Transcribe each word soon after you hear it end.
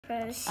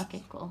purse.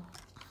 Okay, cool.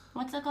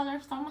 What's the color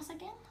of Thomas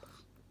again?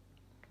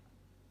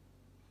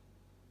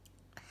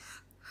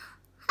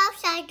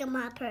 Outside of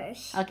my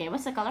purse. Okay,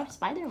 what's the color of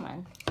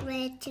Spider-Man?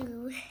 Red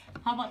too.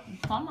 How about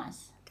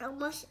Thomas?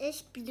 Thomas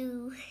is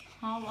blue.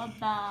 How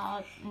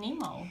about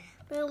Nemo?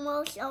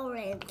 Elmo's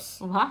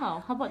orange.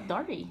 Wow, how about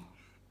Dory?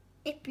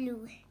 It's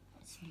blue.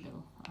 It's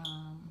blue.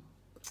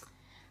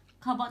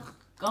 How about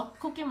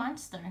Cookie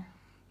Monster?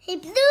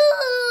 He's blue.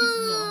 It's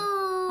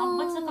blue.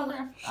 What's the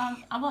color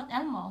of about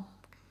Elmo?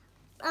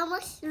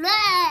 Elmo's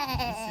red.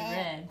 It's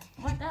red.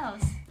 What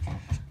else?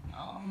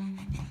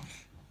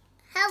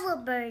 How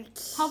about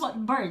birds? How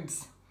about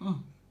birds?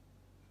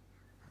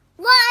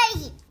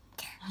 White.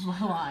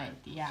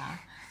 White, yeah.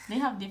 They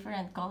have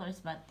different colors,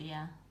 but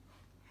yeah.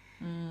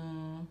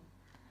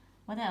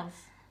 What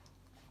else?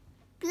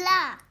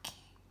 Black.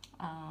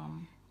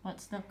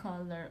 What's the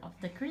color of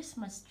the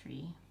Christmas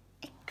tree?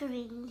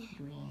 Green.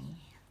 Green.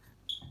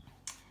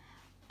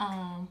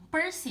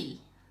 Percy.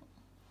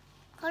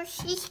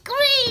 Percy's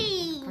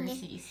green.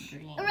 Percy is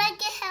green.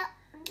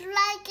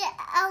 Like an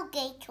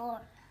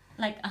alligator.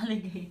 Like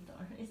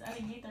alligator. Is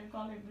alligator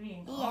color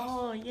green? Yes.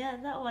 Oh, yeah,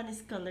 that one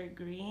is color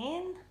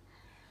green.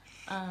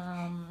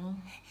 Show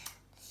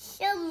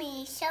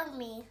me.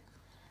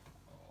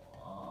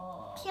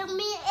 Oh. Show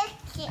me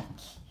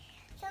insect.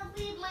 Show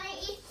me my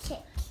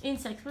insect.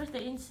 Insect. Where's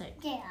the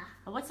insect? Yeah.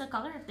 What's the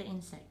color of the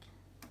insect?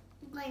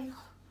 Green.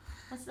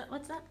 What's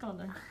that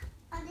color?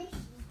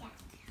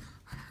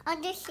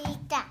 Undersea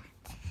that.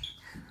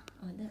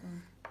 Oh, that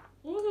one.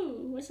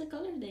 Ooh, what's the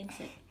color of the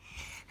insect?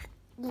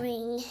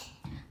 Green.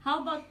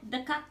 How about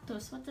the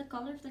cactus? What's the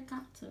color of the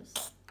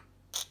cactus?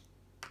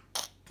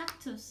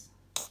 Cactus.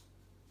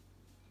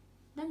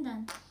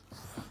 Dan.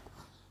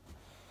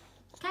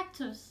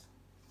 Cactus.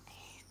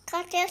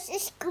 Cactus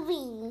is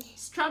green.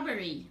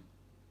 Strawberry.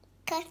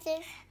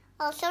 Cactus.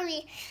 Oh,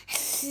 sorry.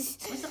 What's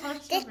the color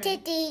of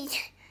strawberry?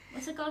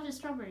 What's the color of the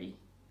strawberry?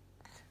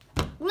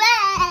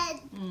 Red.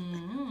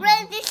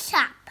 Red is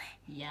sharp.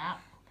 Yeah.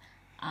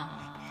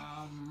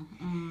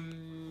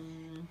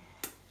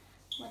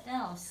 What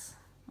else?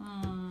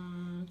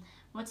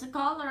 What's the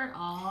color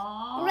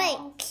of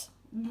Grapes.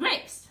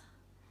 Grapes.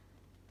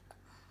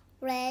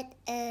 Red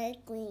and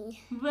green.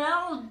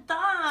 Well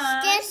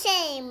done. The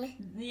same.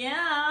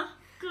 Yeah.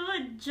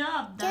 Good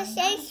job. The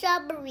same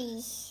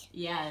strawberries.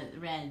 Yeah,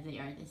 red. They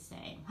are the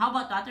same. How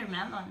about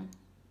watermelon?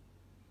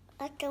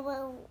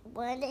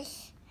 What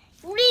is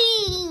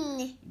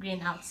green?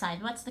 Green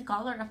outside. What's the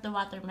color of the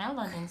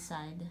watermelon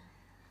inside?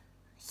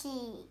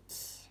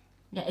 Seeds.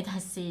 Yeah, it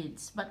has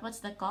seeds. But what's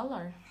the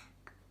color?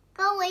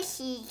 Go with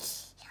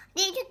seeds.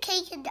 Need to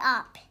cake it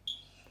up.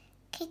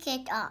 Cake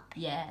it up.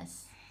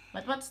 Yes.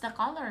 But what's the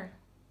color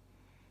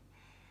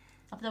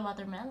of the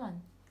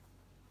watermelon?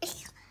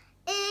 It's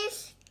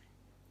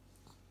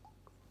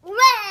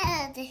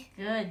red.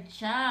 Good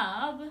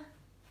job.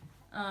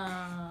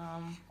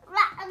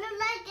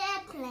 Like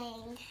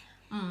airplane.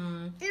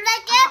 Mm.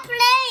 Like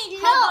airplane.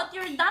 How Look. about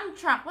your dump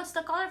truck? What's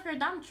the color of your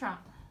dump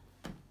truck?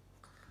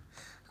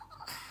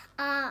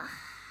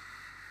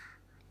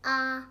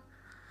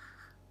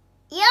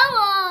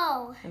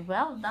 Yellow.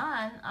 Well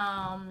done.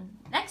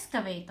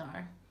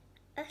 Excavator.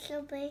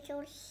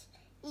 Excavator's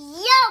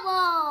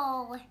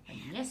yellow.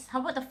 Yes. How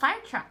about the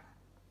fire truck?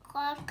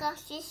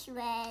 Carcass is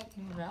red.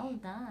 Well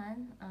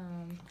done.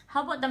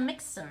 How about the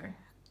mixer?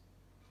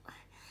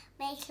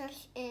 Maker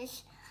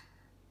is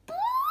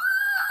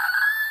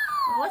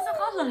What's the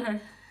color?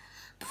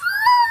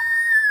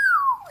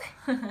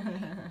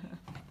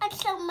 I'll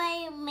show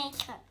my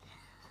maker.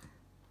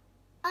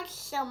 I'll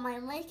show my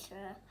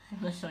maker.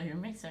 I'll show your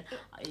mixer.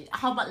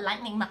 How about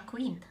Lightning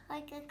McQueen?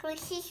 Like a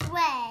Christmas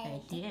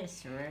red. It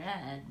is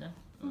red.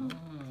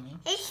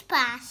 It's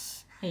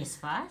fast. He's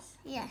fast.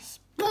 Yes.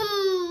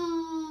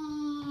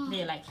 Boom. Do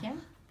you like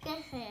him?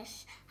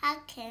 Yes.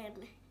 Hug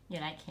him.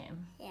 You like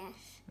him?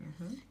 Yes.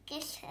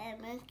 Kiss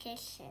him and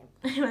kiss him.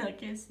 You want to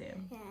kiss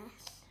him?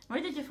 Yes.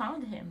 Where did you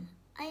find him?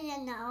 I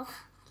don't know.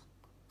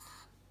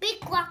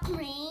 Big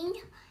raccoon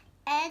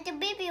and the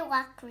baby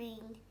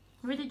raccoon.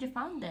 Where did you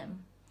find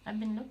them? I've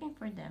been looking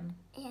for them.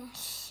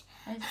 Yes.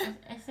 I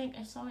think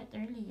I saw it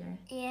earlier.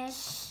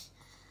 Yes.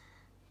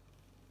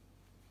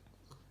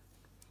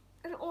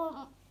 And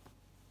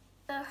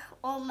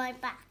on my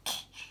back.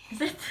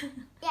 Is it?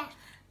 Yeah.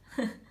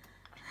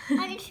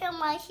 I show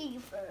my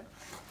slipper.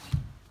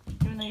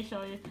 Can I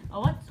show you?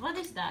 Oh, what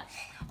is that?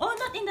 Oh,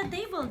 not in the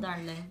table,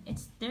 darling.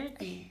 It's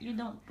dirty. You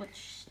don't put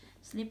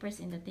slippers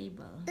in the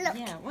table. Look.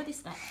 Yeah, what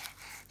is that?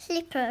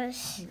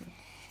 Slippers.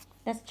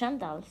 That's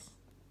sandals.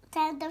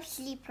 Sandal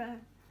slipper.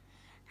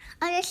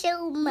 I want to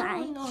show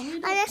mine. No,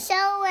 you I want to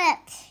show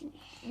it.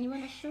 You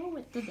want to show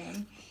it to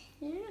them.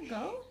 There you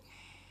go.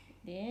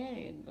 There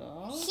you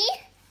go. See?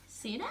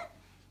 See that?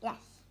 Yes.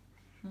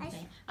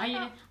 Okay. Are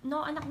you?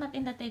 No, anak, not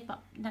in the tape.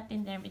 Not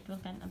in there. It will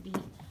gonna be.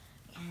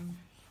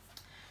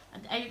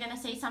 Are you gonna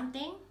say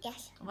something?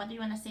 Yes. What do you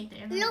wanna say to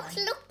everyone?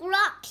 Look,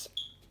 rocks.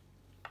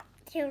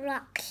 The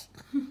rocks.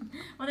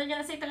 What are you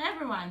gonna say to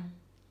everyone?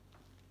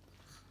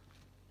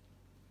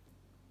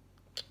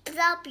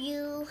 Love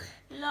you.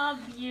 Love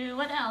you.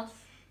 What else?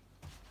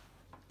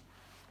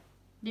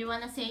 Do you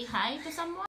want to say hi to someone?